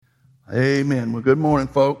Amen. Well, good morning,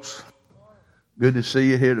 folks. Good to see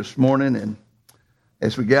you here this morning. And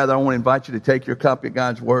as we gather, I want to invite you to take your copy of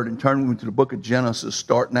God's Word and turn with me to the book of Genesis,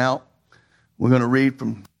 starting out. We're going to read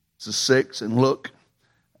from Genesis 6 and look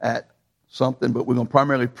at something, but we're going to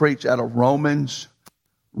primarily preach out of Romans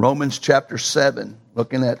chapter 7,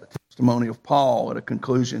 looking at the testimony of Paul at a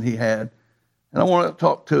conclusion he had. And I want to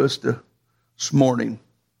talk to us this morning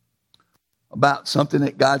about something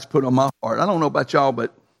that God's put on my heart. I don't know about y'all,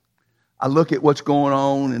 but I look at what's going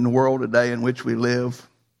on in the world today in which we live,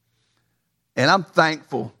 and I'm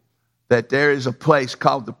thankful that there is a place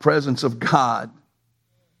called the presence of God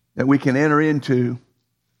that we can enter into,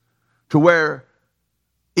 to where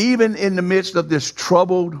even in the midst of this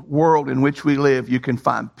troubled world in which we live, you can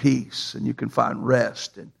find peace and you can find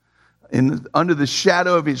rest. And under the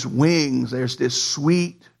shadow of His wings, there's this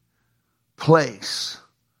sweet place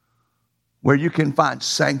where you can find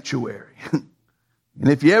sanctuary. And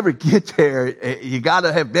if you ever get there, you got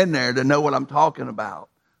to have been there to know what I'm talking about.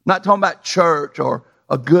 I'm not talking about church or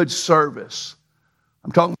a good service.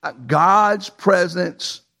 I'm talking about God's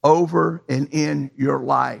presence over and in your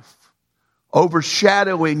life,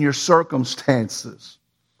 overshadowing your circumstances.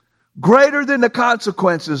 Greater than the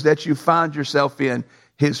consequences that you find yourself in,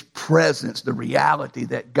 His presence, the reality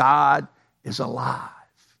that God is alive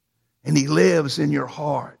and He lives in your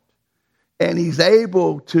heart. And He's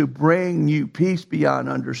able to bring you peace beyond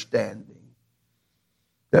understanding.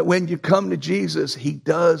 That when you come to Jesus, He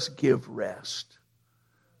does give rest.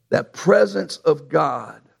 That presence of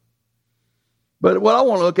God. But what I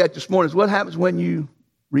want to look at this morning is what happens when you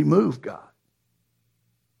remove God.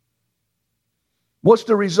 What's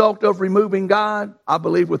the result of removing God? I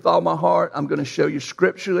believe with all my heart. I'm going to show you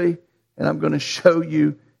scripturally, and I'm going to show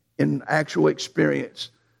you in actual experience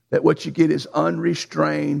that what you get is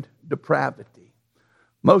unrestrained depravity.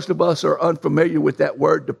 Most of us are unfamiliar with that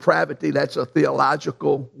word depravity. That's a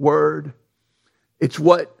theological word. It's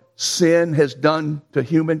what sin has done to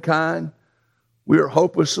humankind. We are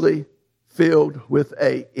hopelessly filled with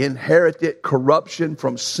an inherited corruption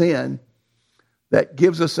from sin that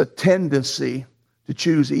gives us a tendency to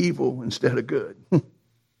choose evil instead of good.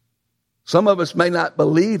 Some of us may not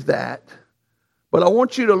believe that, but I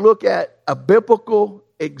want you to look at a biblical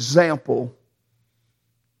example,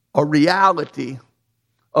 a reality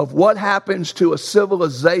of what happens to a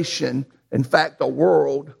civilization, in fact, a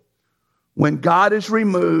world, when God is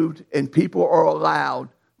removed and people are allowed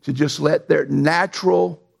to just let their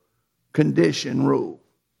natural condition rule.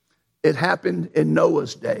 It happened in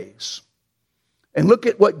Noah's days. And look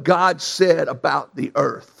at what God said about the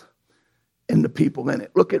earth and the people in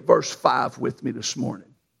it. Look at verse 5 with me this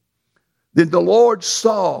morning. Then the Lord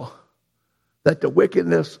saw that the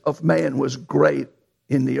wickedness of man was great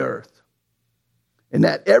in the earth, and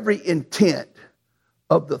that every intent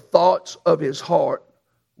of the thoughts of his heart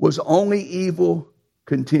was only evil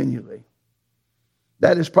continually.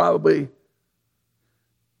 That is probably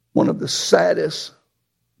one of the saddest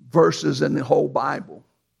verses in the whole Bible.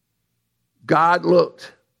 God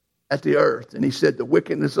looked at the earth and He said the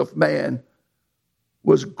wickedness of man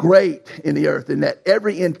was great in the earth, and that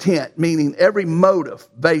every intent, meaning every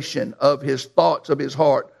motivation of his thoughts of his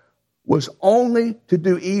heart, was only to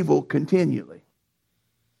do evil continually.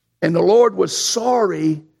 And the Lord was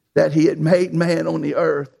sorry that He had made man on the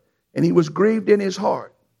earth, and He was grieved in His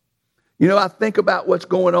heart. You know, I think about what's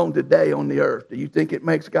going on today on the earth. Do you think it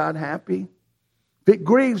makes God happy? If it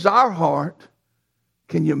grieves our heart,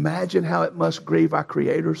 can you imagine how it must grieve our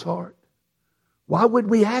Creator's heart? Why would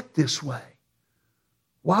we act this way?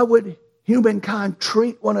 Why would humankind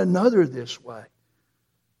treat one another this way?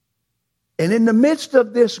 And in the midst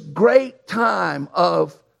of this great time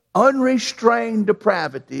of unrestrained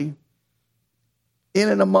depravity in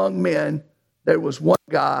and among men, there was one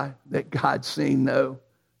guy that God seen, though,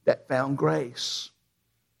 that found grace.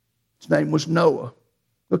 His name was Noah.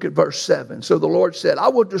 Look at verse 7. So the Lord said, I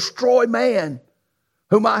will destroy man,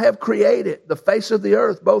 whom I have created, the face of the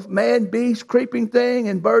earth, both man, beast, creeping thing,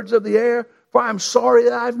 and birds of the air, for I am sorry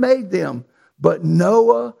that I've made them. But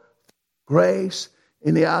Noah, grace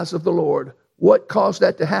in the eyes of the Lord. What caused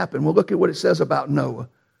that to happen? Well, look at what it says about Noah.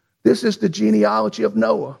 This is the genealogy of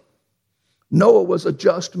Noah. Noah was a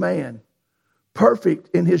just man,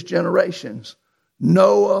 perfect in his generations.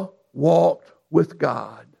 Noah walked with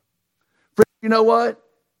God. Friends, you know what?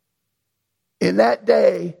 In that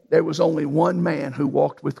day, there was only one man who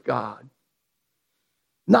walked with God.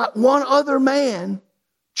 Not one other man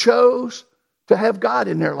chose to have God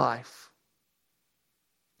in their life.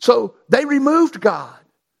 So they removed God.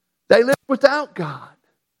 They lived without God.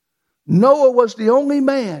 Noah was the only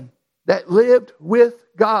man that lived with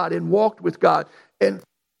God and walked with God. And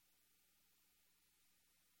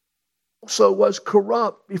also was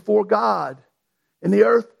corrupt before God, and the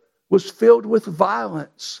earth was filled with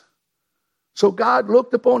violence. So God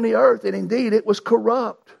looked upon the earth, and indeed it was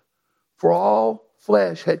corrupt, for all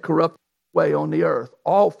flesh had corrupted way on the earth.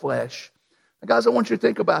 All flesh. Now, guys, I want you to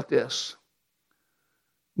think about this.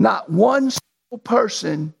 Not one single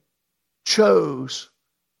person chose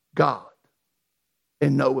God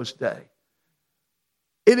in Noah's day.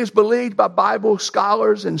 It is believed by Bible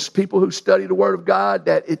scholars and people who study the Word of God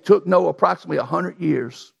that it took Noah approximately 100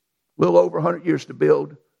 years, a little over 100 years to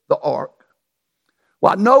build the ark.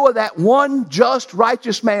 While Noah, that one just,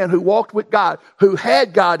 righteous man who walked with God, who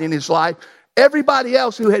had God in his life, everybody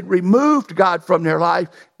else who had removed God from their life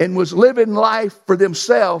and was living life for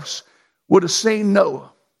themselves would have seen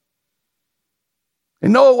Noah.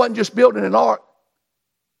 And Noah wasn't just building an ark.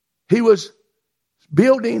 He was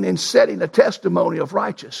building and setting a testimony of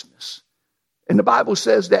righteousness. And the Bible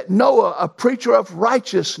says that Noah, a preacher of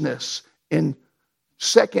righteousness in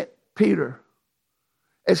 2 Peter,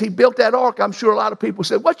 as he built that ark, I'm sure a lot of people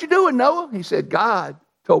said, "What you doing, Noah?" He said, "God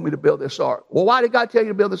told me to build this ark." Well, why did God tell you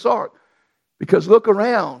to build this ark? Because look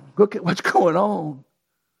around. Look at what's going on.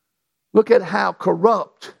 Look at how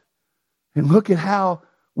corrupt, and look at how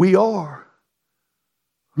we are.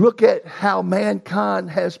 Look at how mankind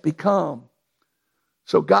has become.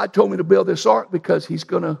 So God told me to build this ark because he's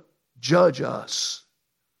going to judge us.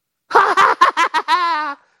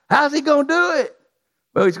 How's he going to do it?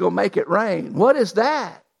 Well, he's going to make it rain. What is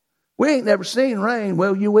that? We ain't never seen rain.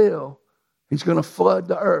 Well, you will. He's going to flood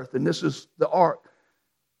the earth, and this is the ark.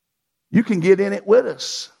 You can get in it with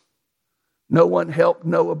us. No one helped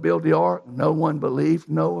Noah build the ark. No one believed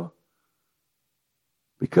Noah,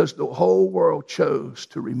 because the whole world chose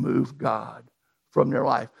to remove God from their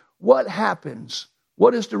life. What happens?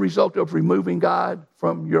 What is the result of removing God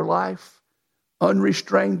from your life?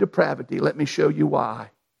 Unrestrained depravity. Let me show you why.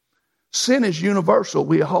 Sin is universal.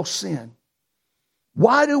 We all sin.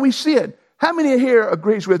 Why do we sin? How many here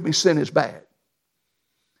agrees with me sin is bad?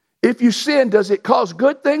 If you sin, does it cause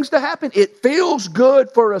good things to happen? It feels good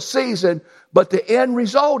for a season, but the end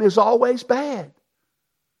result is always bad.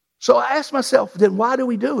 So I ask myself, then why do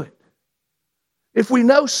we do it? If we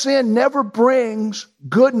know sin never brings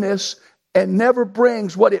goodness and never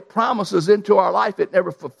brings what it promises into our life, it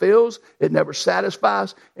never fulfills, it never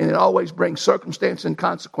satisfies, and it always brings circumstances and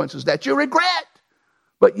consequences that you regret,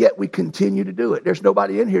 but yet we continue to do it. There's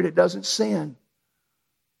nobody in here that doesn't sin.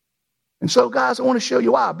 And so, guys, I want to show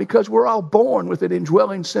you why. Because we're all born with an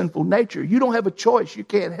indwelling sinful nature. You don't have a choice. You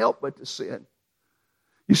can't help but to sin.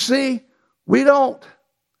 You see, we're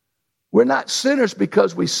not sinners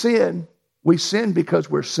because we sin. We sin because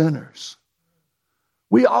we're sinners.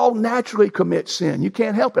 We all naturally commit sin. You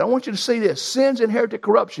can't help it. I want you to see this. Sin's inherited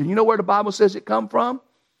corruption. You know where the Bible says it come from?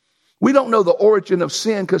 We don't know the origin of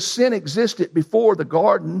sin because sin existed before the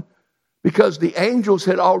garden, because the angels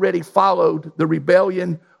had already followed the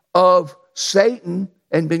rebellion of Satan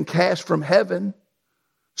and been cast from heaven.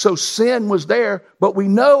 So sin was there, but we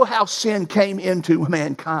know how sin came into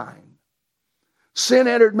mankind. Sin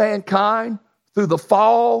entered mankind through the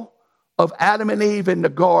fall of Adam and Eve in the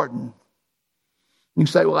garden. You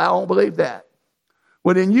say, "Well, I don't believe that."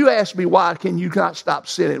 Well, then you ask me, why can you not stop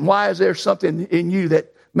sinning? Why is there something in you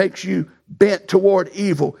that makes you bent toward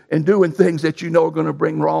evil and doing things that you know are going to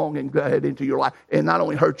bring wrong and bad into your life and not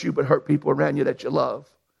only hurt you, but hurt people around you that you love?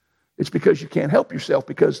 It's because you can't help yourself.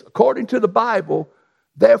 Because according to the Bible,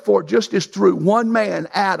 therefore, just as through one man,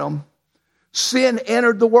 Adam, sin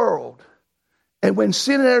entered the world. And when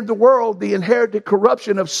sin entered the world, the inherited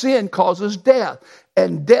corruption of sin causes death.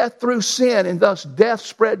 And death through sin, and thus death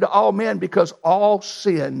spread to all men because all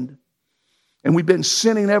sinned. And we've been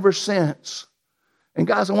sinning ever since. And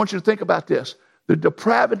guys, I want you to think about this. The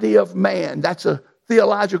depravity of man, that's a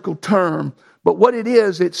theological term. But what it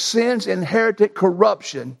is, it's sin's inherited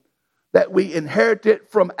corruption that we inherited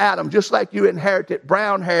from Adam. Just like you inherited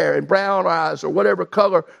brown hair and brown eyes or whatever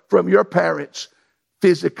color from your parents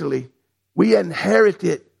physically. We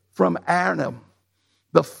inherited from Adam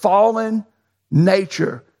the fallen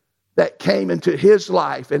nature that came into his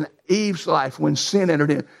life and Eve's life when sin entered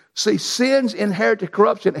in. See, sin's inherited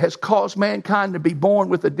corruption has caused mankind to be born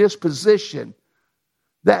with a disposition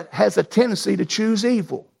that has a tendency to choose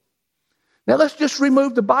evil. Now let's just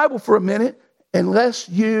remove the Bible for a minute and let's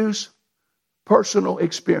use personal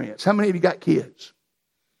experience. How many of you got kids?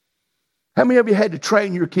 How many of you had to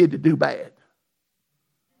train your kid to do bad?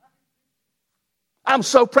 I'm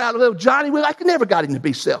so proud of little Johnny. I never got him to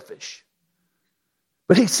be selfish.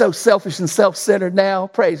 But he's so selfish and self-centered now.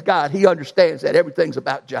 Praise God. He understands that everything's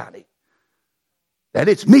about Johnny. That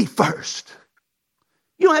it's me first.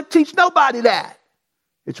 You don't have to teach nobody that.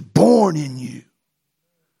 It's born in you.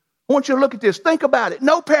 I want you to look at this. Think about it.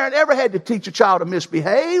 No parent ever had to teach a child to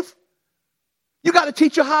misbehave. You got to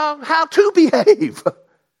teach them how to behave.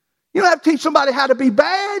 You don't have to teach somebody how to be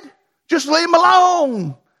bad. Just leave them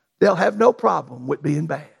alone. They'll have no problem with being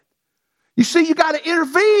bad. You see, you got to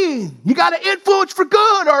intervene. You got to influence for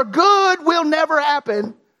good, or good will never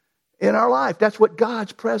happen in our life. That's what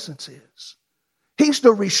God's presence is. He's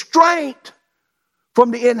the restraint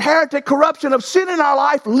from the inherited corruption of sin in our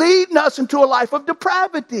life, leading us into a life of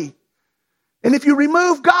depravity. And if you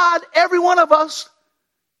remove God, every one of us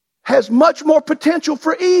has much more potential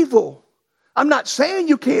for evil. I'm not saying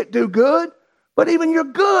you can't do good, but even your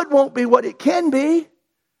good won't be what it can be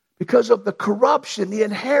because of the corruption, the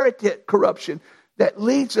inherited corruption that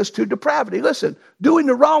leads us to depravity. Listen, doing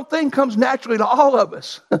the wrong thing comes naturally to all of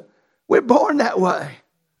us. We're born that way.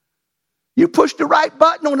 You push the right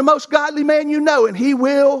button on the most godly man you know, and he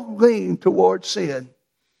will lean towards sin.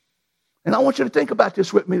 And I want you to think about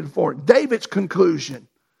this with me before. David's conclusion.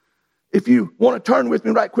 If you want to turn with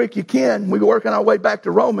me right quick, you can. We're working our way back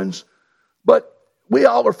to Romans. But we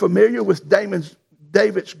all are familiar with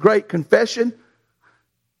David's great confession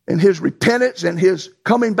and his repentance and his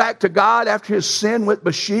coming back to God after his sin with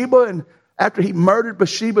Bathsheba and after he murdered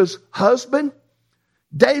Bathsheba's husband.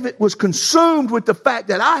 David was consumed with the fact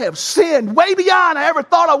that I have sinned way beyond I ever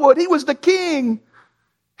thought I would. He was the king.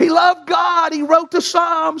 He loved God. He wrote the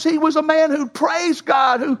Psalms. He was a man who praised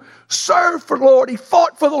God, who served for the Lord. He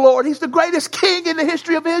fought for the Lord. He's the greatest king in the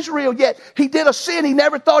history of Israel, yet he did a sin he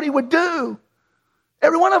never thought he would do.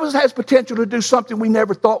 Every one of us has potential to do something we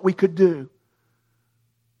never thought we could do.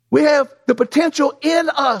 We have the potential in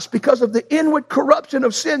us because of the inward corruption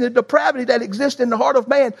of sin and depravity that exists in the heart of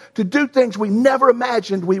man to do things we never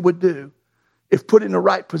imagined we would do if put in the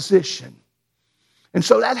right position. And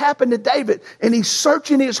so that happened to David, and he's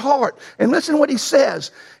searching his heart. And listen to what he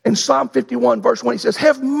says in Psalm 51, verse 1. He says,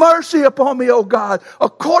 "Have mercy upon me, O God,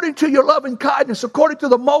 according to your loving kindness, according to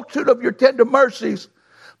the multitude of your tender mercies.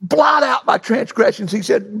 Blot out my transgressions." He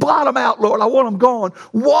said, blot them out, Lord. I want them gone.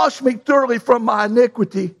 Wash me thoroughly from my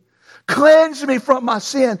iniquity. Cleanse me from my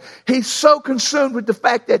sin. He's so consumed with the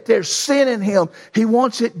fact that there's sin in him. He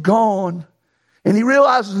wants it gone. And he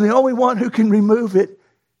realizes the only one who can remove it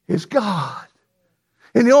is God.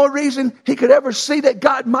 And the only reason he could ever see that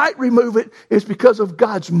God might remove it is because of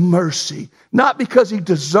God's mercy. Not because he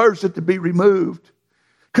deserves it to be removed.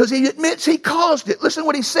 Because he admits he caused it. Listen to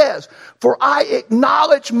what he says. "For I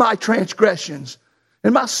acknowledge my transgressions,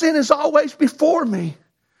 and my sin is always before me.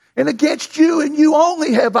 And against you and you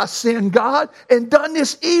only have I sinned, God, and done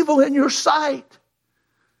this evil in your sight."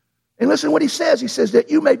 And listen to what he says. He says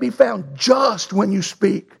that you may be found just when you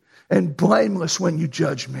speak and blameless when you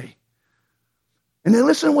judge me. And then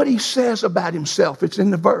listen to what he says about himself. It's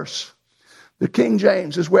in the verse. The King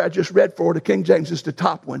James is where I just read for. The King James is the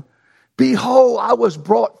top one. "Behold, I was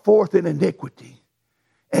brought forth in iniquity,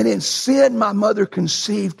 and in sin my mother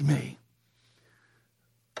conceived me."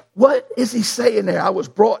 What is he saying there? I was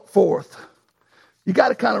brought forth. You got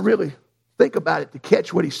to kind of really think about it to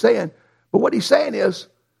catch what he's saying. But what he's saying is,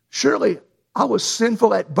 surely I was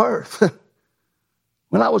sinful at birth.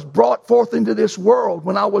 When I was brought forth into this world,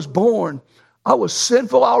 when I was born, I was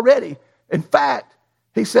sinful already. In fact,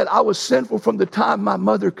 he said, I was sinful from the time my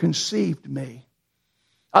mother conceived me.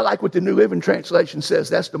 I like what the New Living Translation says.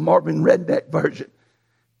 That's the Marvin Redneck version.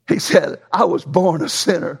 He said, I was born a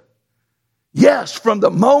sinner. Yes, from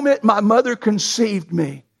the moment my mother conceived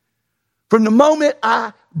me, from the moment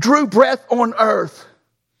I drew breath on earth,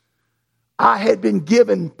 I had been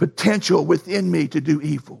given potential within me to do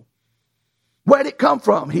evil. Where did it come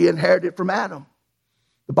from? He inherited it from Adam.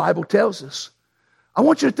 The Bible tells us. I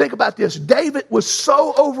want you to think about this. David was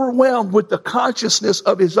so overwhelmed with the consciousness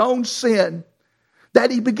of his own sin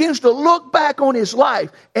that he begins to look back on his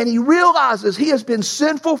life and he realizes he has been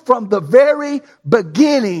sinful from the very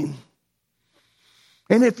beginning.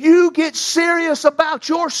 And if you get serious about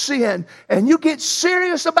your sin and you get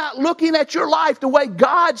serious about looking at your life the way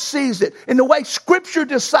God sees it and the way Scripture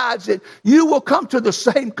decides it, you will come to the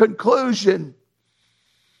same conclusion.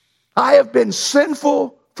 I have been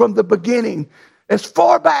sinful from the beginning. As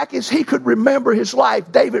far back as he could remember his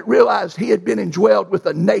life, David realized he had been indwelled with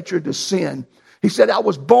a nature to sin. He said, I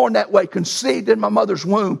was born that way, conceived in my mother's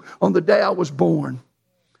womb on the day I was born.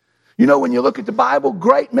 You know, when you look at the Bible,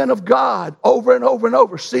 great men of God over and over and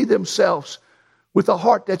over see themselves with a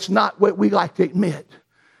heart that's not what we like to admit.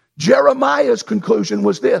 Jeremiah's conclusion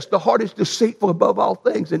was this: the heart is deceitful above all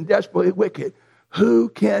things and desperately wicked. Who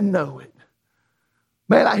can know it?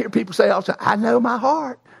 Man, I hear people say all the time, I know my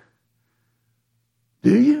heart.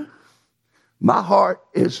 Do you? My heart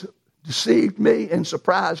is deceived me and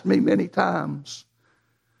surprised me many times.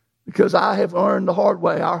 Because I have learned the hard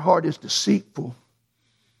way. Our heart is deceitful.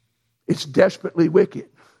 It's desperately wicked.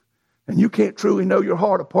 And you can't truly know your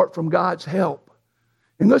heart apart from God's help.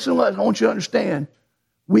 And listen, I want you to understand.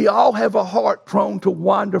 We all have a heart prone to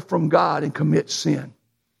wander from God and commit sin.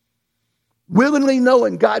 Willingly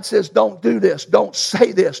knowing God says, don't do this, don't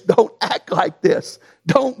say this, don't act like this,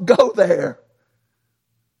 don't go there.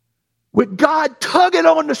 With God tugging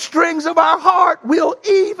on the strings of our heart, we'll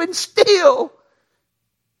even still,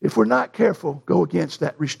 if we're not careful, go against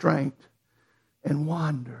that restraint and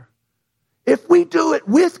wander. If we do it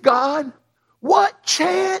with God, what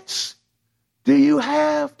chance do you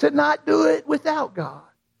have to not do it without God?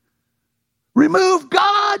 Remove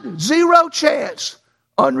God, zero chance.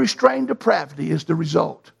 Unrestrained depravity is the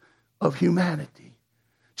result of humanity.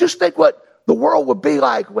 Just think what the world would be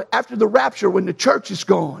like after the rapture when the church is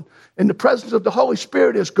gone and the presence of the Holy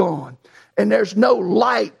Spirit is gone and there's no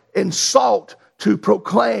light and salt to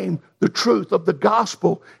proclaim the truth of the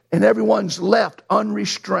gospel and everyone's left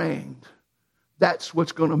unrestrained. That's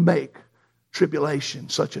what's going to make tribulation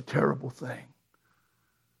such a terrible thing.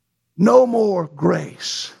 No more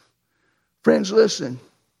grace. Friends, listen.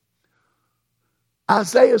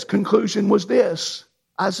 Isaiah's conclusion was this.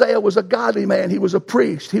 Isaiah was a godly man. He was a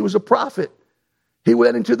priest. He was a prophet. He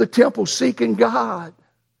went into the temple seeking God.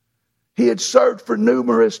 He had served for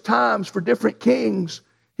numerous times for different kings.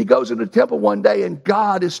 He goes into the temple one day and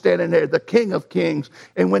God is standing there, the King of Kings.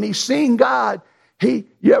 And when he's seen God,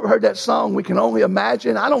 you ever heard that song, We Can Only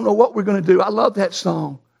Imagine? I don't know what we're going to do. I love that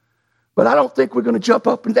song. But I don't think we're going to jump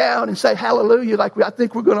up and down and say hallelujah. I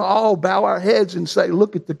think we're going to all bow our heads and say,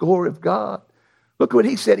 look at the glory of God. Look what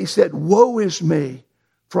he said. He said, woe is me,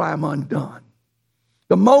 for I am undone.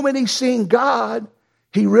 The moment he seen God,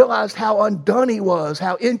 he realized how undone he was,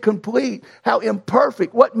 how incomplete, how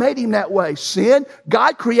imperfect. What made him that way? Sin.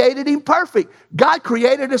 God created him perfect. God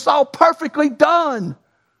created us all perfectly done.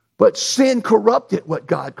 But sin corrupted what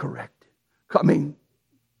God created.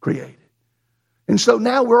 And so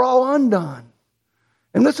now we're all undone.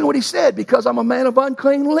 And listen to what he said, because I'm a man of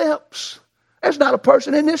unclean lips. There's not a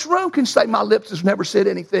person in this room can say my lips has never said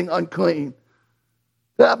anything unclean.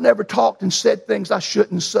 That I've never talked and said things I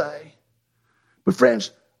shouldn't say. But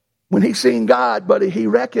friends, when he seen God, buddy, he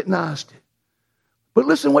recognized it. But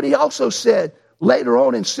listen what he also said later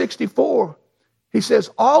on in 64. He says,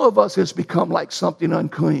 all of us has become like something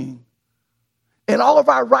unclean. And all of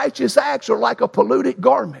our righteous acts are like a polluted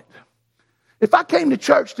garment. If I came to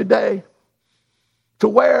church today to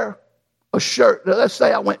wear a shirt, let's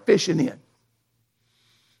say I went fishing in.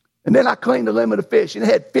 And then I cleaned the limit of fish. And it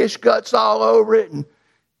had fish guts all over it. And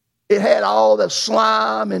it had all the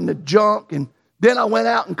slime and the junk. And then I went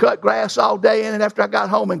out and cut grass all day in it after I got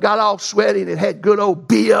home and got all sweaty. And it had good old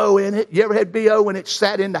BO in it. You ever had BO when it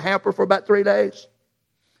sat in the hamper for about 3 days?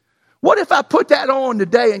 What if I put that on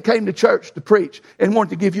today and came to church to preach and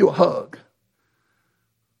wanted to give you a hug?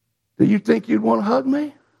 Do you think you'd want to hug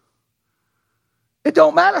me? It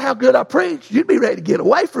don't matter how good I preach. You'd be ready to get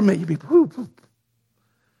away from me. You'd be,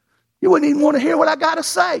 you wouldn't even want to hear what I got to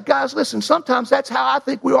say. Guys, listen, sometimes that's how I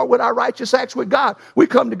think we are with our righteous acts with God. We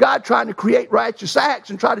come to God trying to create righteous acts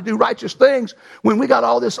and try to do righteous things when we got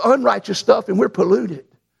all this unrighteous stuff and we're polluted.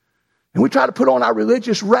 And we try to put on our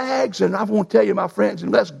religious rags. And I want to tell you, my friends,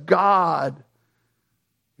 unless God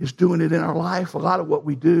is doing it in our life, a lot of what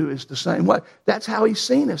we do is the same way. That's how he's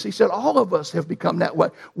seen us. He said all of us have become that way.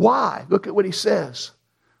 Why? Look at what he says.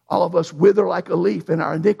 All of us wither like a leaf, and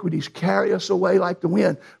our iniquities carry us away like the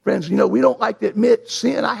wind. Friends, we don't like to admit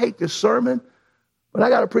sin. I hate this sermon, but I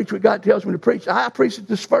got to preach what God tells me to preach. I preached at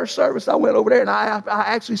this first service. I went over there, and I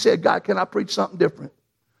actually said, God, can I preach something different?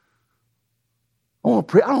 I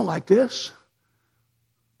don't like this.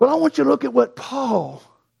 But I want you to look at what Paul,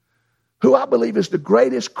 who I believe is the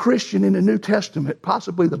greatest Christian in the New Testament,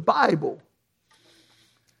 possibly the Bible.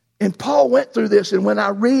 And Paul went through this, and when I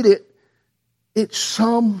read it, it's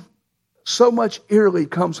so much eerily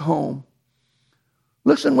comes home.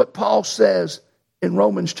 Listen what Paul says in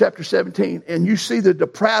Romans chapter 17. And you see the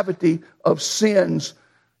depravity of sins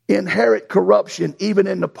inherit corruption even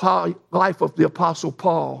in the life of the Apostle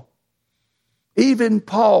Paul. Even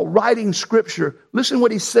Paul writing scripture, listen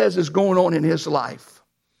what he says is going on in his life.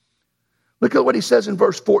 Look at what he says in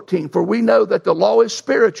verse 14. For we know that the law is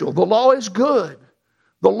spiritual. The law is good.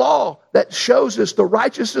 The law that shows us the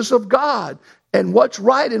righteousness of God and what's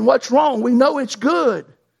right and what's wrong. We know it's good.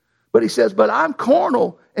 But he says, but I'm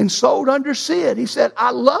carnal and sold under sin. He said,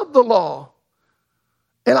 I love the law.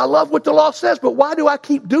 And I love what the law says, but why do I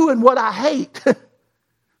keep doing what I hate?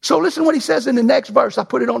 So listen what he says in the next verse. I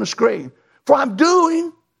put it on the screen. For I'm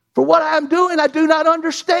doing For what I am doing, I do not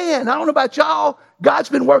understand. I don't know about y'all. God's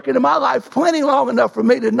been working in my life plenty long enough for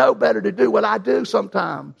me to know better to do what I do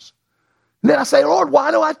sometimes. And then I say, Lord,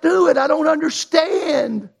 why do I do it? I don't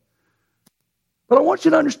understand. But I want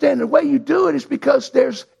you to understand the way you do it is because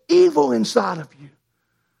there's evil inside of you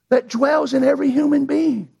that dwells in every human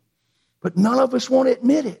being. But none of us want to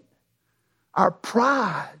admit it. Our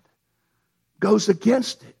pride goes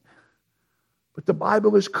against it. But the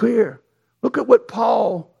Bible is clear. Look at what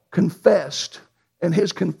Paul confessed in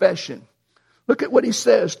his confession. Look at what he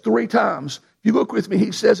says 3 times. If you look with me,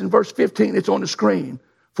 he says in verse 15, it's on the screen.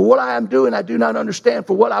 For what I am doing, I do not understand.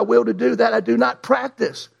 For what I will to do, that I do not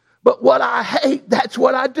practice. But what I hate, that's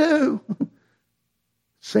what I do.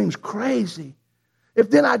 Seems crazy. If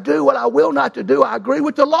then I do what I will not to do, I agree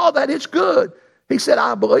with the law that it's good. He said,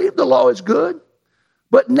 I believe the law is good.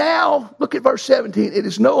 But now, look at verse 17. It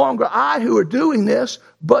is no longer I who are doing this,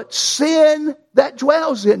 but sin that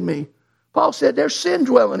dwells in me. Paul said, there's sin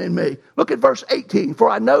dwelling in me. Look at verse 18. For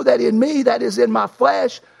I know that in me, that is in my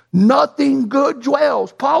flesh, nothing good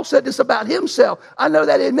dwells. Paul said this about himself. I know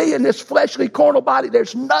that in me, in this fleshly, carnal body,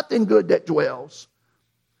 there's nothing good that dwells.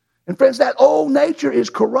 And friends, that old nature is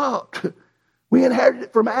corrupt. We inherited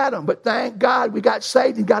it from Adam, but thank God we got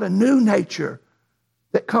saved and got a new nature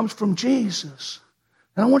that comes from Jesus.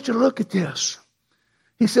 And I want you to look at this.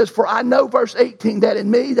 He says, for I know, verse 18, that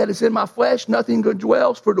in me, that is in my flesh, nothing good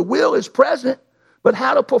dwells. For the will is present, but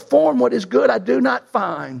how to perform what is good I do not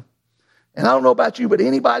find. And I don't know about you, but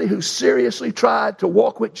anybody who's seriously tried to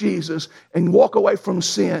walk with Jesus and walk away from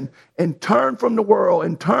sin and turn from the world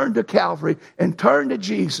and turn to Calvary and turn to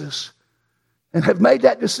Jesus and have made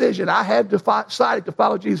that decision, I have decided to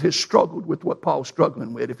follow Jesus, has struggled with what Paul's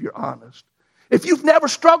struggling with, if you're honest. If you've never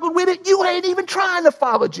struggled with it, you ain't even trying to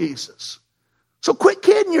follow Jesus. So quit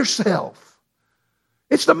kidding yourself.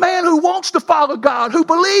 It's the man who wants to follow God, who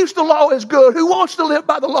believes the law is good, who wants to live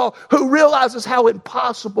by the law, who realizes how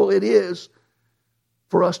impossible it is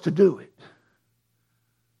for us to do it.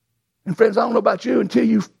 And friends, I don't know about you, until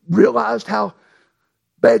you've realized how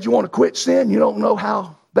bad you want to quit sin, you don't know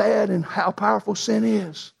how bad and how powerful sin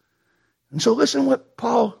is. And so listen what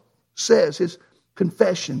Paul says, his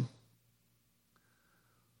confession.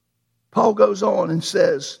 Paul goes on and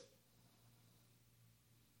says,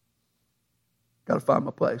 got to find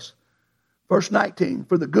my place. Verse 19,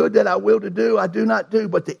 for the good that I will to do, I do not do,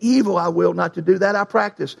 but the evil I will not to do, that I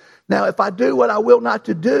practice. Now, if I do what I will not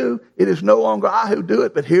to do, it is no longer I who do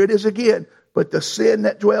it, but here it is again, but the sin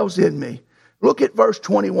that dwells in me. Look at verse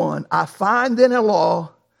 21. I find then a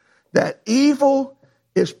law that evil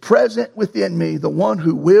is present within me, the one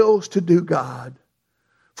who wills to do God.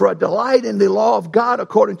 For I delight in the law of God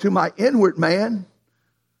according to my inward man.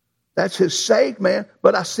 That's his saved man.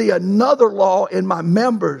 But I see another law in my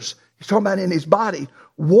members. He's talking about in his body.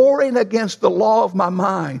 Warring against the law of my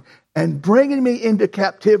mind and bringing me into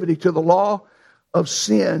captivity to the law of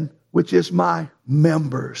sin, which is my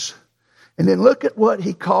members. And then look at what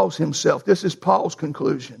he calls himself. This is Paul's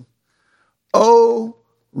conclusion. Oh,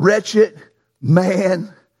 wretched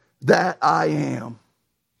man that I am.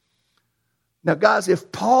 Now, guys,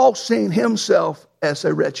 if Paul seen himself as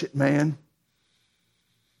a wretched man,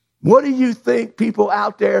 what do you think people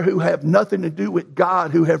out there who have nothing to do with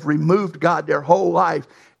God, who have removed God their whole life,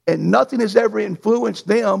 and nothing has ever influenced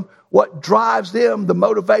them, what drives them, the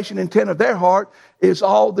motivation, intent of their heart, is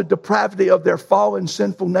all the depravity of their fallen,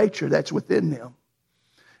 sinful nature that's within them.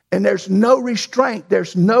 And there's no restraint.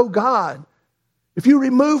 There's no God. If you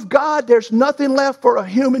remove God, there's nothing left for a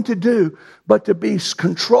human to do but to be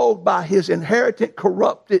controlled by his inherited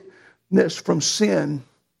corruptedness from sin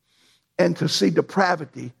and to see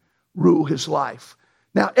depravity rule his life.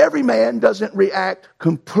 Now, every man doesn't react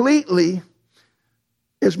completely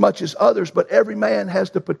as much as others, but every man has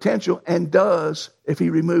the potential and does, if he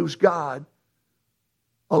removes God,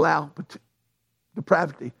 allow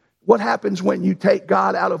depravity. What happens when you take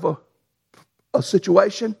God out of a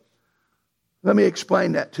situation? Let me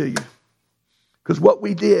explain that to you. Because what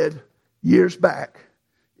we did years back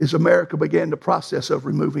is America began the process of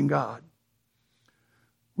removing God.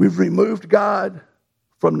 We've removed God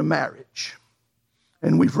from the marriage,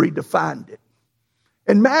 and we've redefined it.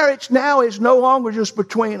 And marriage now is no longer just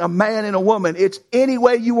between a man and a woman. It's any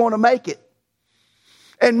way you want to make it.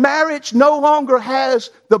 And marriage no longer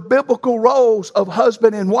has the biblical roles of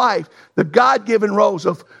husband and wife, the God-given roles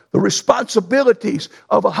of the responsibilities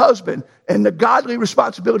of a husband and the godly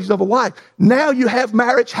responsibilities of a wife. Now you have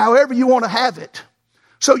marriage however you want to have it.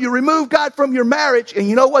 So you remove God from your marriage, and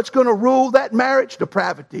you know what's going to rule that marriage?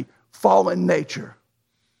 Depravity, fallen nature.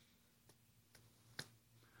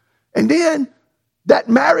 And then that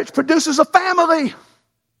marriage produces a family.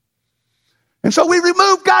 And so we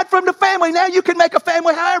remove God from the family. Now you can make a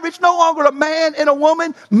family however. It's no longer a man and a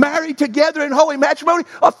woman married together in holy matrimony.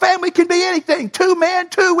 A family can be anything. 2 men,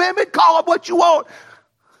 2 women, call it what you want.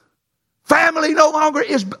 Family no longer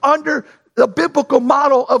is under the biblical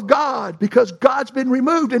model of God because God's been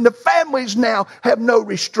removed and the families now have no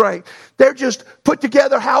restraint. They're just put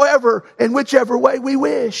together however and whichever way we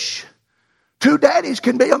wish. 2 daddies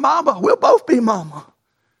can be a mama. We'll both be mama.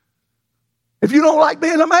 If you don't like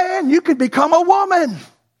being a man, you can become a woman.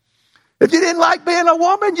 If you didn't like being a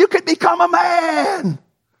woman, you could become a man.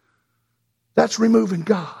 That's removing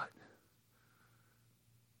God.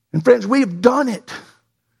 And friends, we've done it.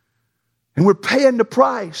 And we're paying the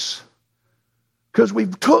price. Because we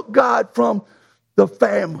took God from the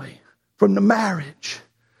family, from the marriage.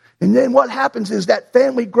 And then what happens is that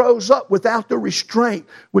family grows up without the restraint,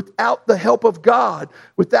 without the help of God,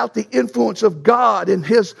 without the influence of God in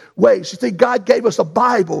His ways. You see, God gave us a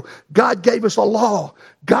Bible. God gave us a law.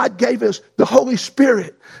 God gave us the Holy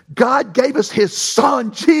Spirit. God gave us His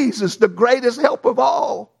Son, Jesus, the greatest help of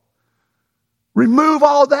all. Remove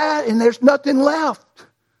all that and there's nothing left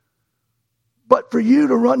but for you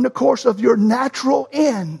to run the course of your natural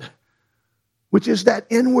end, which is that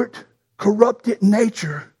inward corrupted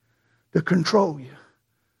nature to control you.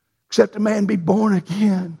 Except a man be born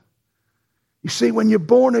again. You see, when you're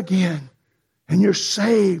born again and you're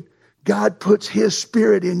saved, God puts His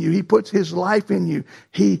Spirit in you. He puts His life in you.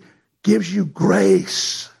 He gives you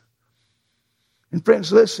grace. And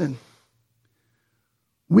friends, listen.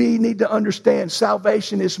 We need to understand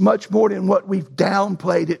salvation is much more than what we've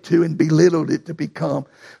downplayed it to and belittled it to become.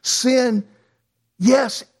 Sin,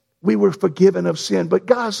 yes, we were forgiven of sin. But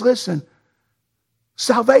guys, listen.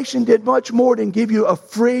 Salvation did much more than give you a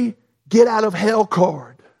free get out of hell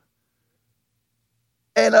card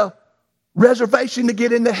and a reservation to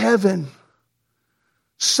get into heaven.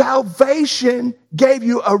 Salvation gave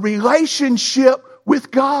you a relationship with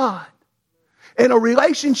God. And a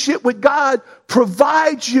relationship with God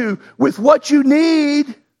provides you with what you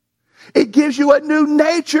need. It gives you a new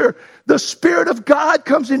nature. The Spirit of God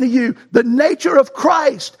comes into you, the nature of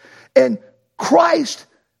Christ. And Christ,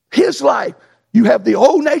 His life. You have the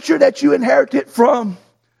old nature that you inherited from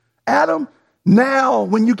Adam. Now,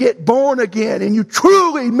 when you get born again and you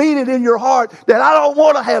truly mean it in your heart that I don't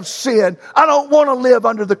want to have sin. I don't want to live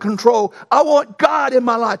under the control. I want God in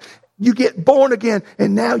my life. You get born again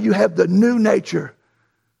and now you have the new nature,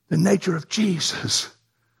 the nature of Jesus.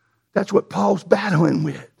 That's what Paul's battling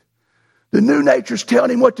with. The new nature's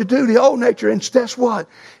telling him what to do. The old nature, and guess what?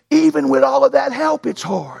 Even with all of that help, it's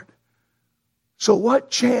hard. So what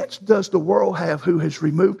chance does the world have who has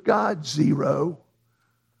removed God? 0.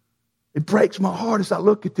 It breaks my heart as I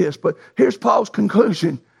look at this. But here's Paul's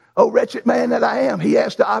conclusion. Oh, wretched man that I am. He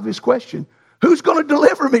asked the obvious question. Who's going to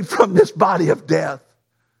deliver me from this body of death?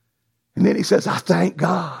 And then he says, I thank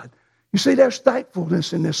God. You see, there's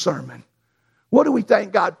thankfulness in this sermon. What do we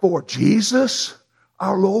thank God for? Jesus,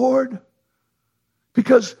 our Lord.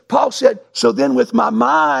 Because Paul said, so then with my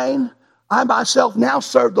mind, I myself now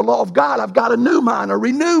serve the law of God. I've got a new mind,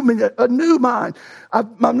 a new mind.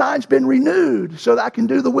 My mind's been renewed so that I can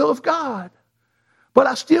do the will of God. But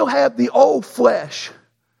I still have the old flesh,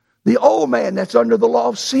 the old man that's under the law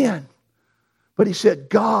of sin. But he said,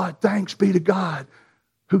 God, thanks be to God,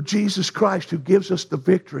 who Jesus Christ, who gives us the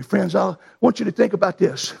victory. Friends, I want you to think about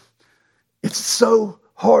this. It's so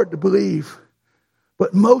hard to believe,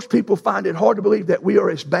 but most people find it hard to believe that we are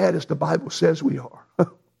as bad as the Bible says we are.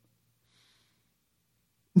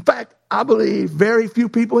 In fact, I believe very few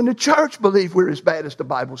people in the church believe we're as bad as the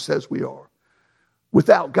Bible says we are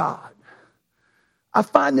without God. I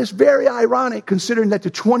find this very ironic considering that the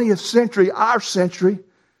 20th century, our century,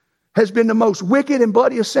 has been the most wicked and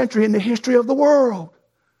bloodiest century in the history of the world.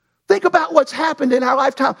 Think about what's happened in our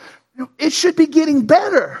lifetime. It should be getting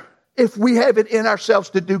better if we have it in ourselves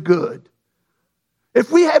to do good. If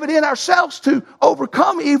we have it in ourselves to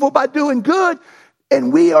overcome evil by doing good,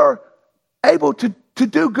 and we are able to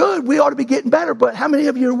do good, we ought to be getting better. But how many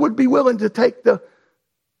of you would be willing to take the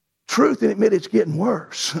truth and admit it's getting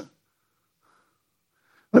worse?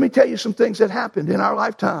 Let me tell you some things that happened in our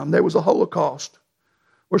lifetime. There was a Holocaust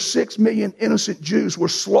where 6 million innocent Jews were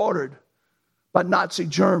slaughtered by Nazi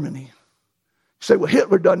Germany. You say, well,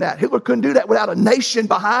 Hitler done that. Hitler couldn't do that without a nation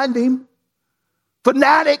behind him.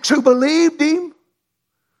 Fanatics who believed him,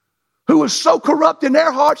 who was so corrupt in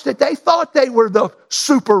their hearts that they thought they were the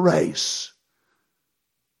super race.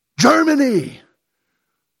 Germany,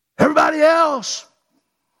 everybody else.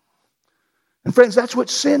 And friends, that's what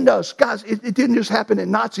sin does. Guys, it didn't just happen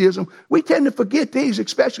in Nazism. We tend to forget these,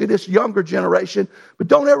 especially this younger generation. But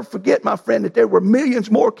don't ever forget, my friend, that there were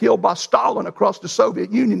millions more killed by Stalin across the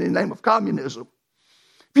Soviet Union in the name of communism.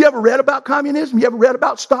 Have you ever read about communism? You ever read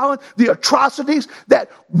about Stalin? The atrocities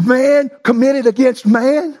that man committed against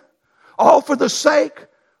man? All for the sake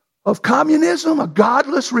of communism, a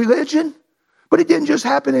godless religion? But it didn't just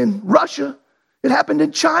happen in Russia. It happened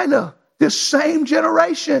in China, this same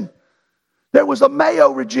generation. There was a Mao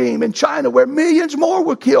regime in China where millions more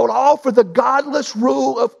were killed, all for the godless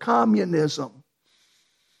rule of communism.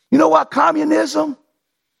 You know what? Communism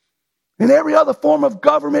and every other form of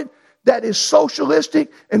government that is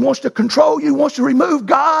socialistic and wants to control you, wants to remove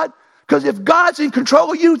God, because if God's in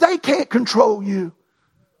control of you, they can't control you.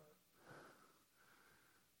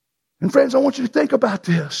 And friends, I want you to think about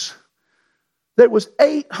this. There was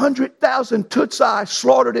 800,000 Tutsi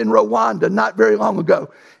slaughtered in Rwanda not very long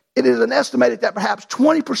ago. It is estimated that perhaps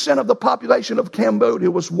 20% of the population of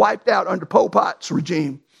Cambodia was wiped out under Pol Pot's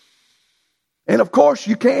regime. And of course,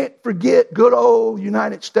 you can't forget good old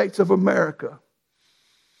United States of America,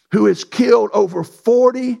 who has killed over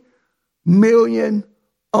 40 million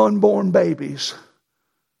unborn babies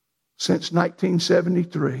since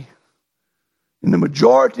 1973. And the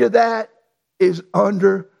majority of that is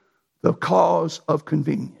under the cause of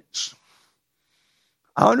convenience.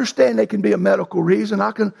 I understand there can be a medical reason,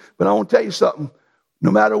 but I want to tell you something.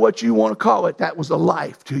 No matter what you want to call it, that was a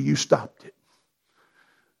life till you stopped it.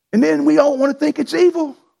 And then we don't want to think it's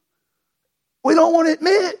evil. We don't want to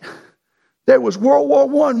admit there was World War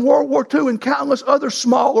I, World War II, and countless other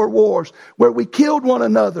smaller wars where we killed one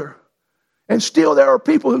another. And still there are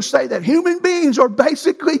people who say that human beings are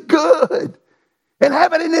basically good and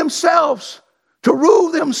have it in themselves to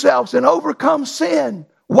rule themselves and overcome sin.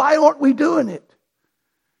 Why aren't we doing it?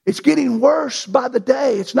 It's getting worse by the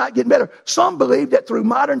day. It's not getting better. Some believe that through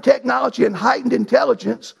modern technology and heightened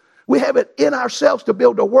intelligence, we have it in ourselves to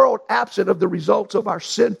build a world absent of the results of our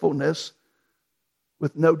sinfulness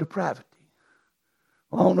with no depravity.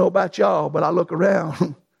 I don't know about y'all, but I look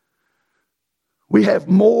around. We have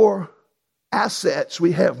more assets.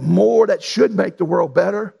 We have more that should make the world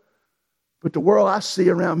better. But the world I see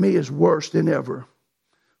around me is worse than ever.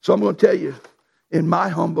 So I'm going to tell you, in my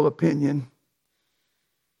humble opinion,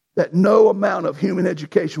 that no amount of human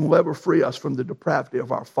education will ever free us from the depravity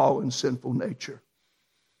of our fallen, sinful nature.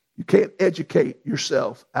 You can't educate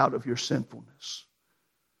yourself out of your sinfulness.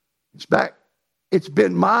 It's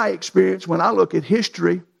been my experience when I look at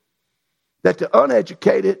history that the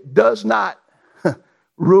uneducated does not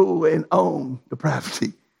rule and own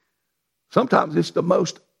depravity. Sometimes it's the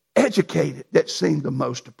most educated that seem the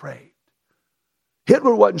most depraved.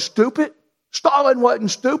 Hitler wasn't stupid. Stalin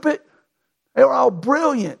wasn't stupid. They were all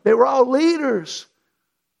brilliant. They were all leaders.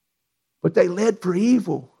 But they led for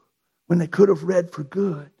evil when they could have led for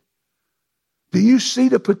good. Do you see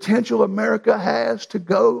the potential America has to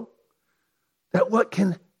go? That what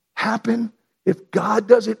can happen if God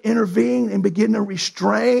doesn't intervene and begin to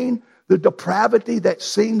restrain the depravity that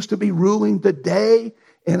seems to be ruling the day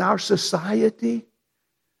in our society?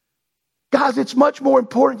 Guys, it's much more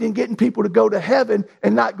important than getting people to go to heaven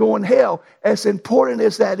and not go in hell, as important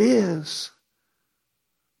as that is.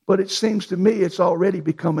 But it seems to me it's already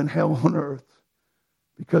becoming hell on earth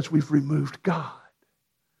because we've removed God.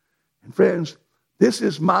 And friends, this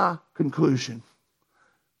is my conclusion.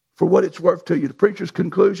 For what it's worth to you, the preacher's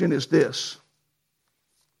conclusion is this.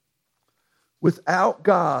 Without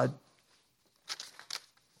God,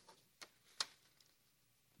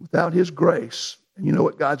 without His grace, and you know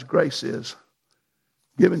what God's grace is,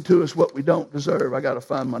 giving to us what we don't deserve. I got to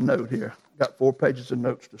find my note here. I got 4 pages of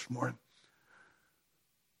notes this morning.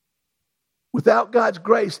 Without God's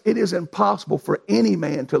grace, it is impossible for any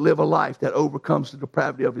man to live a life that overcomes the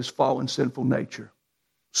depravity of his fallen, sinful nature.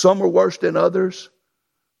 Some are worse than others.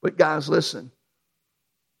 But guys, listen.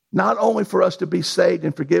 Not only for us to be saved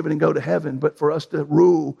and forgiven and go to heaven, but for us to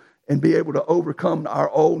rule and be able to overcome our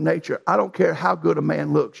old nature. I don't care how good a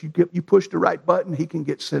man looks. You push the right button, he can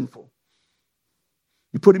get sinful.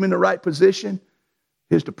 You put him in the right position,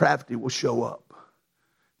 his depravity will show up.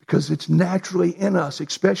 Because it's naturally in us,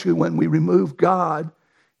 especially when we remove God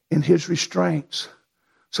and His restraints.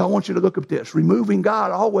 So I want you to look at this. Removing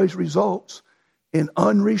God always results in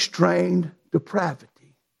unrestrained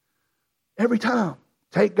depravity. Every time.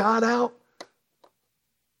 Take God out,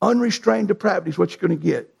 unrestrained depravity is what you're going to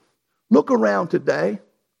get. Look around today.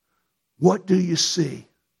 What do you see?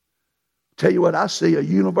 Tell you what, I see a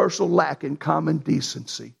universal lack in common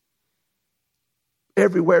decency.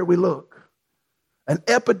 Everywhere we look. An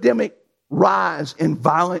epidemic rise in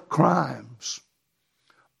violent crimes.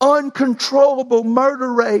 uncontrollable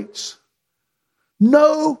murder rates,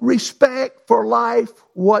 no respect for life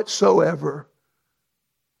whatsoever.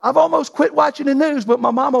 I've almost quit watching the news, but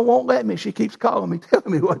my mama won't let me. She keeps calling me,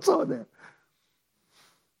 telling me what's on there.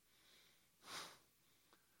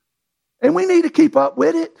 And we need to keep up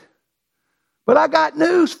with it. But I got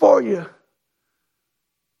news for you.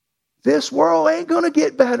 This world ain't going to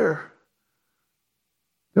get better.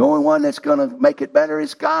 The only one that's going to make it better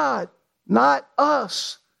is God, not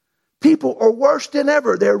us. People are worse than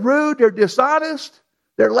ever. They're rude, they're dishonest,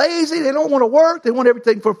 they're lazy, they don't want to work, they want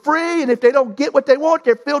everything for free, and if they don't get what they want,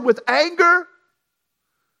 they're filled with anger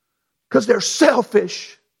because they're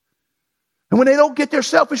selfish. And when they don't get their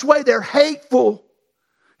selfish way, they're hateful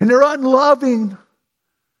and they're unloving.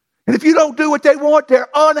 And if you don't do what they want, they're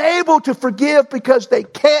unable to forgive because they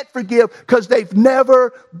can't forgive because they've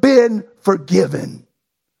never been forgiven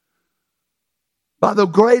by the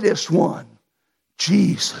greatest one,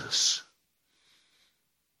 Jesus.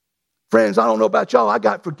 Friends, I don't know about y'all. I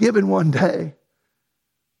got forgiven one day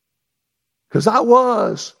because I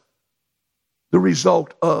was the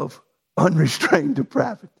result of unrestrained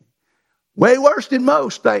depravity. Way worse than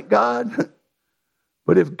most, thank God.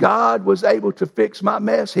 But if God was able to fix my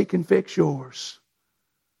mess, He can fix yours.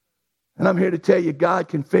 And I'm here to tell you, God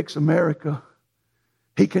can fix America.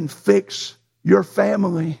 He can fix your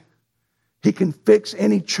family. He can fix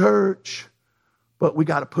any church. But we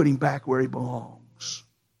got to put Him back where He belongs.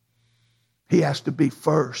 He has to be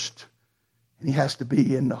first. And He has to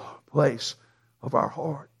be in the place of our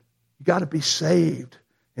heart. You got to be saved.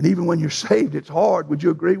 And even when you're saved, it's hard. Would you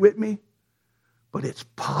agree with me? But it's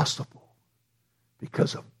possible.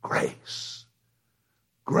 Because of grace.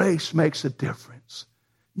 Grace makes a difference.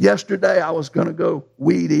 Yesterday I was going to go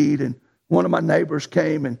weed eat, and one of my neighbors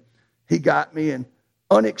came and he got me, and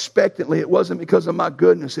unexpectedly, it wasn't because of my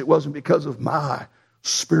goodness, it wasn't because of my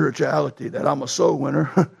spirituality that I'm a soul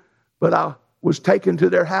winner, but I was taken to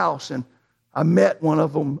their house and I met one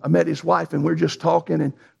of them. I met his wife, and we're just talking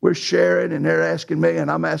and we're sharing, and they're asking me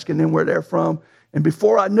and I'm asking them where they're from. And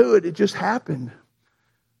before I knew it, it just happened.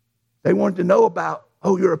 They wanted to know about,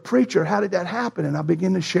 oh, you're a preacher. How did that happen? And I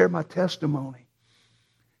began to share my testimony.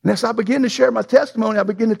 And as I began to share my testimony, I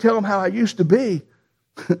began to tell them how I used to be.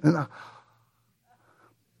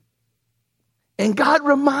 And God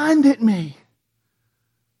reminded me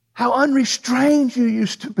how unrestrained you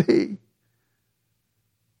used to be.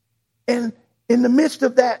 And in the midst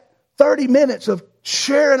of that 30 minutes of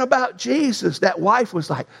sharing about Jesus, that wife was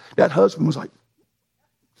like, that husband was like,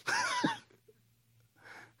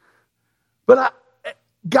 but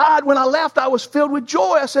God, when I left, I was filled with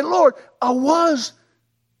joy. I said, Lord, I was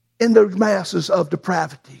in the masses of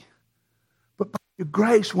depravity. But by your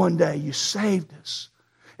grace one day, you saved us.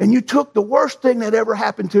 And you took the worst thing that ever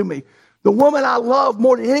happened to me. The woman I loved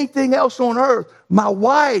more than anything else on earth, my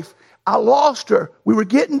wife, I lost her. We were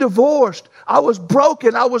getting divorced. I was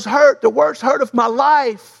broken. I was hurt, the worst hurt of my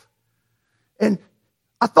life. And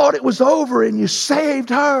I thought it was over, and you saved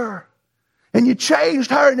her. And you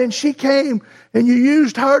changed her, and then she came, and you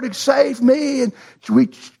used her to save me. And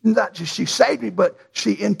not just she saved me, but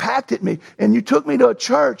she impacted me. And you took me to a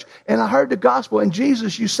church, and I heard the gospel, and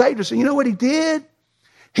Jesus, you saved us. And you know what He did?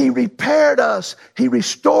 He repaired us. He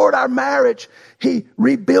restored our marriage. He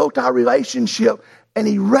rebuilt our relationship, and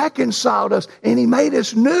He reconciled us, and He made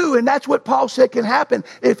us new. And that's what Paul said can happen.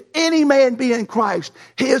 If any man be in Christ,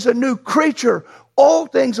 he is a new creature. All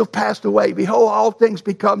things have passed away. Behold, all things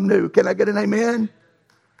become new. Can I get an amen?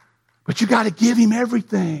 But you got to give Him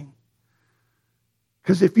everything.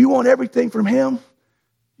 Because if you want everything from Him,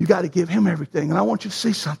 you got to give Him everything. And I want you to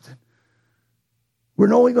see something.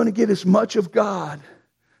 We're only going to get as much of God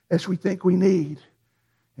as we think we need.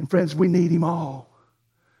 And friends, we need Him all.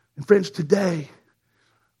 And friends, today,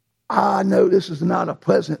 I know this is not a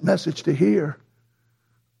pleasant message to hear.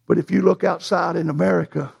 But if you look outside in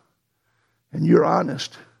America, and you're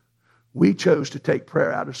honest, we chose to take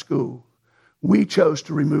prayer out of school. We chose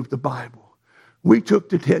to remove the Bible. We took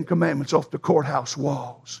the 10 Commandments off the courthouse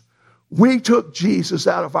walls. We took Jesus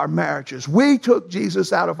out of our marriages. We took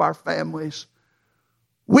Jesus out of our families.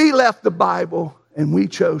 We left the Bible, and we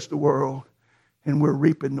chose the world. And we're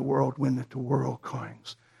reaping the whirlwind that the world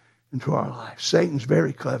comes into our life. Satan's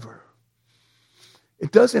very clever.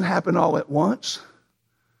 It doesn't happen all at once.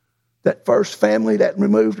 That first family that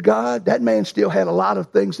removed God, that man still had a lot of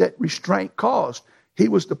things that restraint caused. He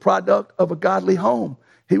was the product of a godly home.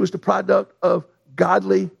 He was the product of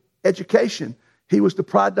godly education. He was the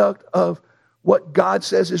product of what God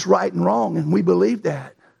says is right and wrong, and we believe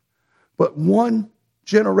that. But one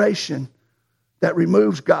generation that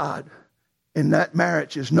removes God in that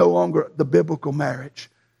marriage is no longer the biblical marriage.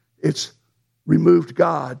 it's removed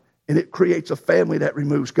God, and it creates a family that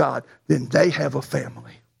removes God, then they have a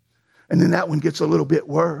family. And then that one gets a little bit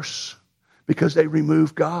worse because they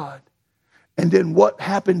remove God. And then what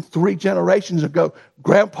happened 3 generations ago,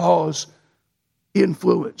 grandpa's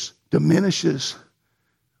influence diminishes.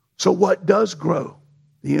 So what does grow?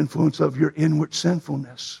 The influence of your inward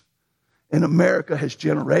sinfulness. And America has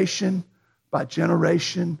generation by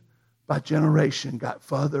generation by generation got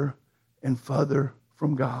further and further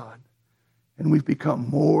from God. And we've become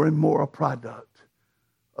more and more a product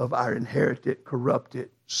of our inherited, corrupted,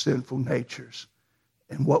 sinful natures.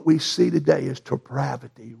 And what we see today is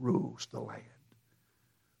depravity rules the land.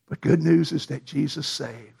 But good news is that Jesus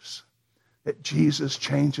saves, that Jesus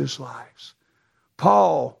changes lives.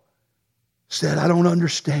 Paul said, I don't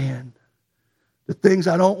understand. The things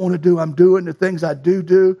I don't want to do, I'm doing. The things I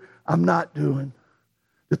do, I'm not doing.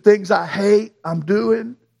 The things I hate, I'm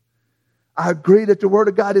doing. I agree that the Word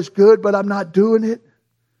of God is good, but I'm not doing it.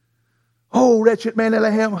 Oh, wretched man that I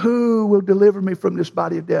am, who will deliver me from this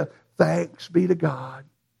body of death? Thanks be to God,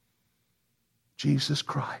 Jesus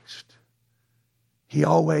Christ. He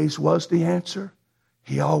always was the answer.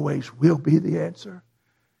 He always will be the answer.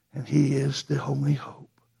 And He is the only hope.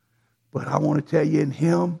 But I want to tell you, in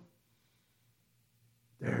Him,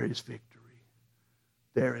 there is victory.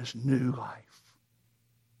 There is new life.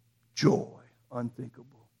 Joy unthinkable.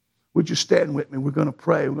 Would you stand with me? We're going to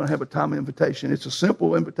pray. We're going to have a time of invitation. It's a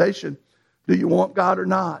simple invitation. Do you want God or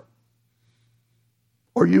not?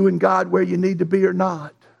 Are you and God where you need to be or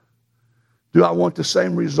not? Do I want the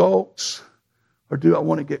same results or do I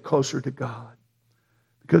want to get closer to God?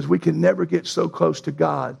 Because we can never get so close to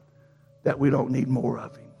God that we don't need more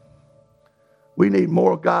of Him. We need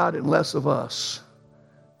more of God and less of us.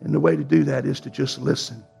 And the way to do that is to just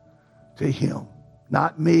listen to Him.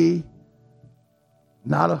 Not me,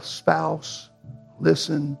 not a spouse.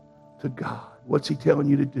 Listen to God. What's He telling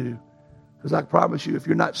you to do? Because I promise you, if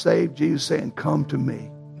you're not saved, Jesus is saying, come to me.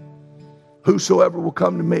 Whosoever will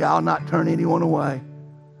come to me, I'll not turn anyone away.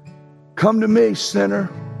 Come to me, sinner,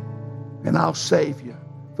 and I'll save you.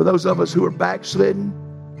 For those of us who are backslidden,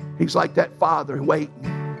 He's like that father waiting.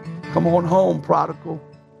 Come on home, prodigal.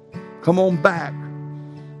 Come on back.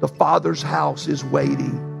 The Father's house is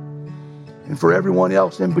waiting. And for everyone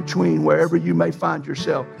else in between, wherever you may find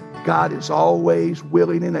yourself, God is always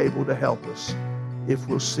willing and able to help us if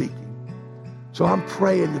we'll seek Him. So I'm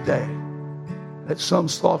praying today that some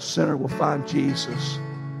lost sinner will find Jesus,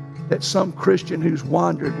 that some Christian who's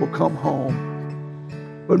wandered will come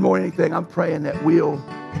home. But more than anything, I'm praying that we'll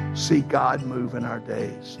see God move in our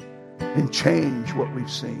days and change what we've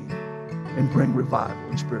seen and bring revival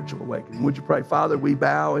and spiritual awakening. Would you pray? Father, we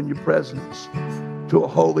bow in your presence to a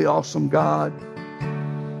holy, awesome God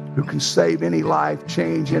who can save any life,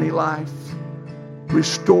 change any life,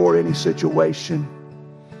 restore any situation.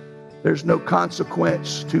 There's no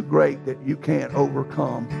consequence too great that you can't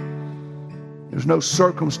overcome. There's no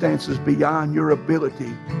circumstances beyond your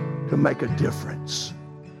ability to make a difference.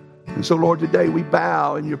 And so, Lord, today we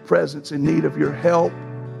bow in your presence in need of your help,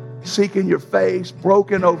 seeking your face,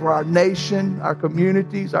 broken over our nation, our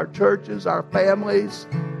communities, our churches, our families,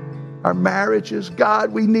 our marriages.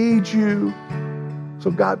 God, we need you. So,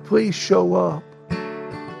 God, please show up.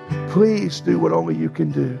 Please do what only you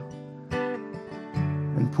can do.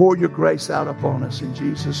 And pour your grace out upon us in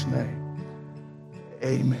Jesus' name.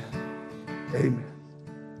 Amen. Amen.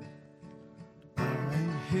 I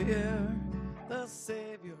hear the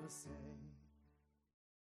Savior say.